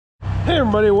Hey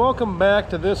everybody, welcome back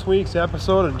to this week's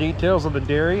episode of Details of the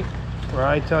Dairy, where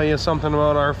I tell you something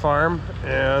about our farm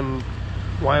and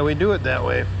why we do it that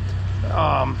way.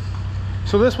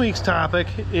 So this week's topic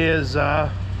is the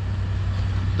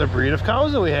breed of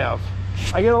cows that we have.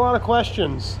 I get a lot of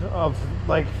questions of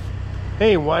like,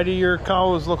 hey, why do your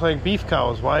cows look like beef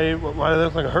cows? Why do they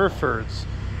look like Herefords?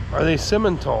 Are they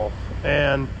Simmental?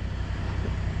 And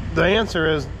the answer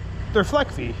is they're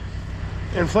Fleckvieh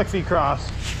and Fleckvieh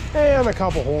cross. And a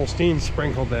couple Holsteins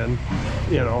sprinkled in,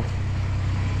 you know.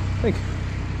 I think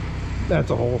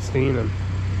that's a Holstein,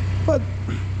 but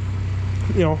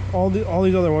you know, all these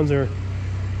other ones are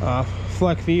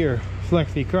Fleckvieh or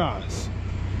Fleckvieh cross.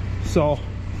 So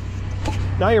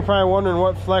now you're probably wondering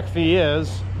what Fleckvieh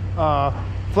is.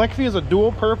 Fleckvieh is a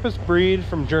dual-purpose breed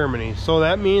from Germany. So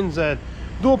that means that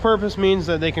dual-purpose means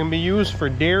that they can be used for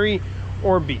dairy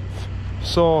or beef.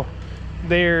 So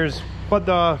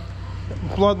the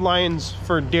bloodlines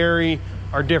for dairy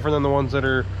are different than the ones that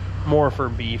are more for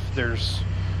beef. There's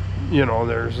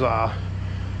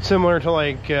similar to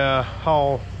like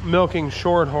how milking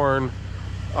shorthorn,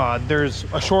 there's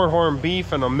a shorthorn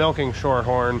beef and a milking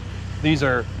shorthorn. These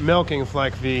are milking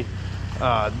Fleckvieh.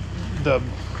 The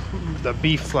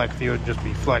beef Fleckvieh would just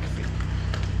be Fleckvieh.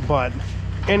 But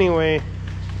anyway,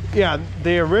 yeah,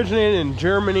 they originated in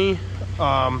Germany.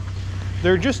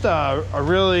 They're just a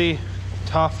really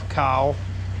tough cow,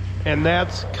 and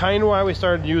that's kind of why we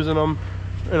started using them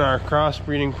in our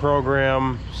crossbreeding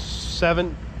program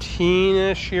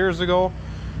 17-ish years ago,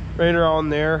 right around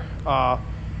there.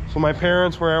 So my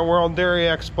parents were at World Dairy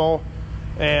Expo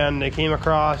and they came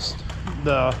across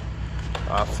the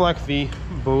Fleckvieh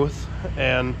booth,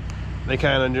 and they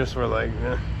kind of just were like,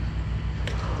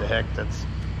 the heck, that's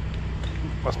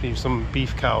must be some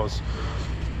beef cows.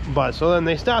 But so then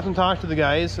they stopped and talked to the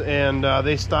guys, and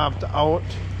they stopped out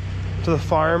to the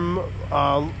farm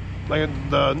like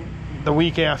the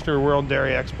week after World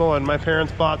Dairy Expo, and my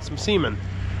parents bought some semen,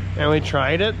 and we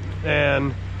tried it,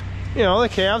 and you know, the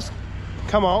calves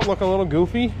come out looking a little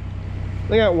goofy.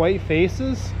 They got white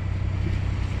faces,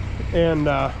 and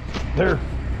they're,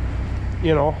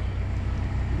 you know,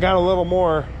 got a little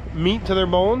more meat to their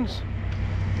bones.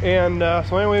 And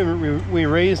so anyway, we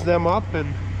raised them up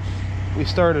and we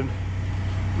started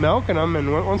milking them,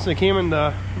 and once they came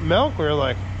into milk, we were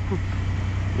like,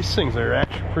 these things are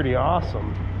actually pretty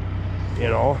awesome. You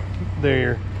know,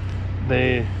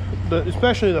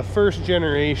 especially the first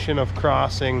generation of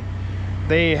crossing,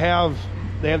 they have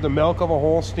the milk of a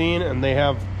Holstein and they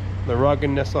have the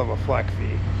ruggedness of a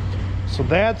Fleckvieh. So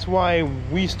that's why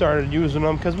we started using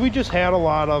them, because we just had a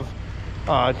lot of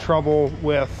trouble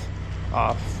with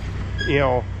you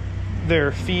know,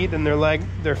 their feet and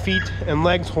their feet and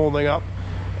legs holding up,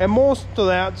 and most of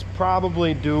that's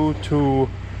probably due to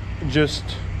just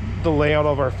the layout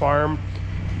of our farm.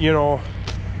 You know,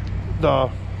 the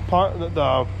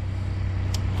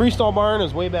freestall barn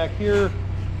is way back here,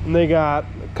 and they got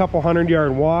a couple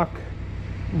 100-yard walk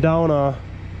down a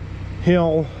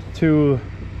hill to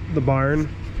the barn,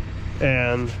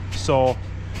 and so,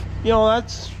 you know,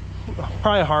 that's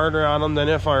probably harder on them than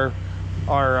if our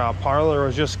parlor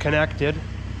was just connected.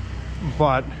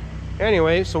 But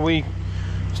anyway, so we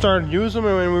started using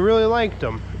them and we really liked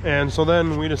them, and so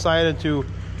then we decided to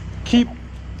keep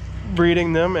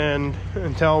breeding them and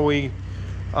until we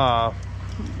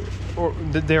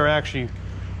they're actually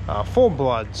full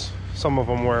bloods, some of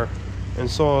them were, and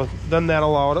so then that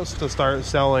allowed us to start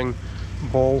selling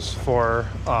bulls for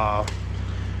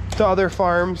to other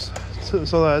farms,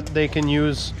 so that they can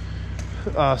use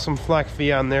some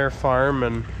Fleckvieh on their farm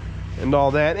and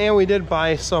all that. And we did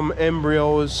buy some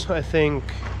embryos, I think,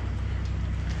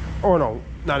 or no,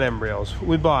 not embryos.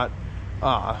 We bought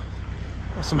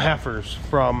some heifers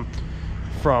from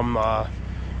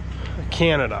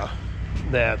Canada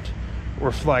that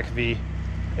were Fleckvieh,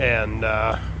 and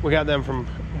we got them from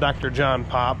Dr. John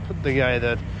Pop, the guy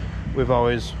that we've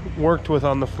always worked with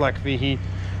on the Fleckvieh.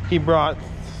 He brought,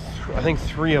 I think,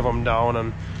 3 of them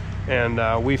down,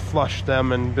 and we flushed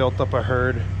them and built up a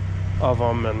herd of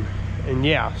them, and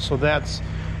yeah, so that's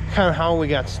kind of how we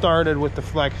got started with the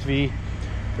Fleckvieh,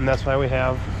 and that's why we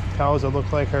have cows that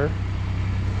look like her.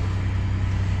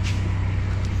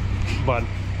 But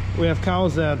we have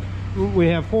cows that we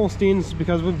have Holsteins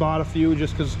because we bought a few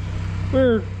just because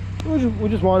we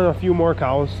just wanted a few more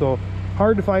cows. So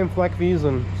hard to find Fleckviehs,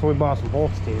 and so we bought some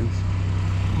Holsteins.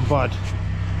 But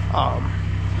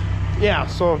yeah,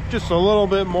 so just a little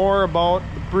bit more about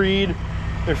the breed.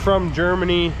 They're from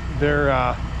Germany.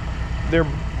 They're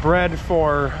bred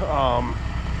for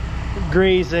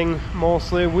grazing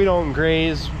mostly. We don't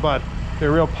graze, but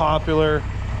they're real popular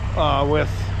with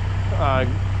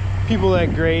people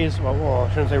that graze, well, I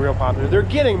shouldn't say real popular. They're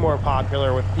getting more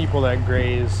popular with people that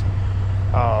graze.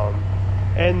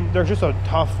 And they're just a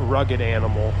tough, rugged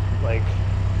animal. Like,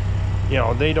 you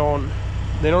know, they don't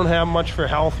have much for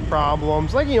health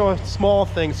problems. Like, you know, small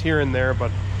things here and there,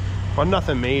 but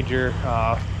nothing major.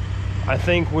 I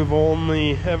think we've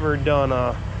only ever done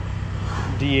a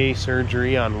DA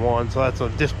surgery on one, so that's a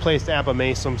displaced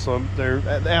abomasum. So the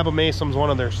abomasum's one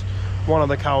of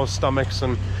the cow's stomachs,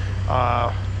 and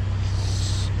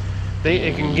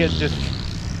it can get just.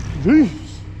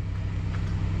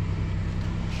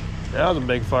 That was a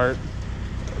big fart,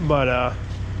 but I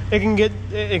think it's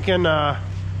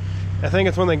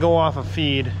when they go off a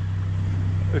feed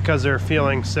because they're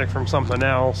feeling sick from something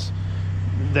else.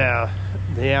 The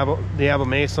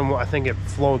abomasum, I think it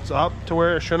floats up to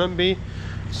where it shouldn't be,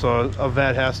 so a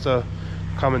vet has to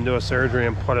come and do a surgery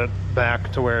and put it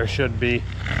back to where it should be.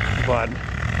 But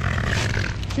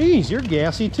geez, you're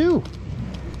gassy too.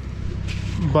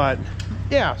 But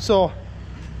yeah, so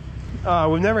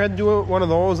we've never had to do one of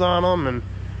those on them, and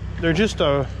they're just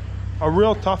a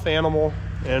real tough animal,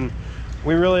 and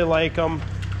we really like them.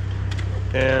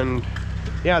 And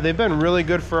yeah, they've been really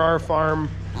good for our farm.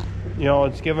 You know,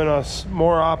 it's given us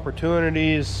more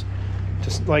opportunities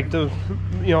to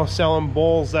selling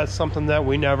bulls. That's something that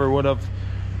we never would have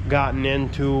gotten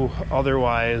into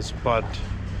otherwise. But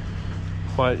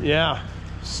yeah,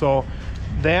 so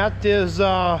that is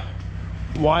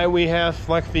why we have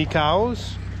Fleckvieh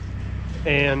cows.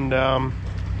 And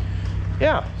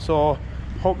yeah, so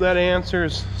hope that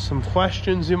answers some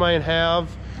questions you might have.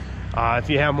 If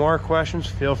you have more questions,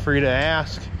 feel free to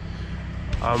ask.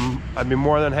 I'd be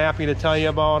more than happy to tell you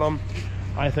about them.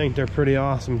 I think they're pretty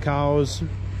awesome cows.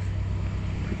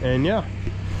 And yeah,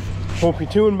 hope you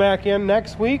tune back in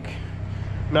next week.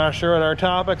 Not sure what our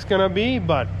topic's gonna be,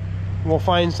 but we'll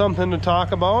find something to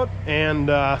talk about. And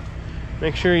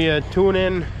make sure you tune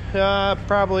in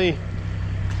probably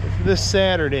this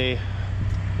Saturday,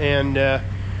 and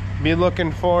be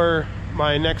looking for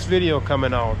my next video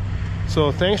coming out.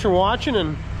 So thanks for watching,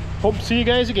 and hope to see you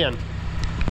guys again.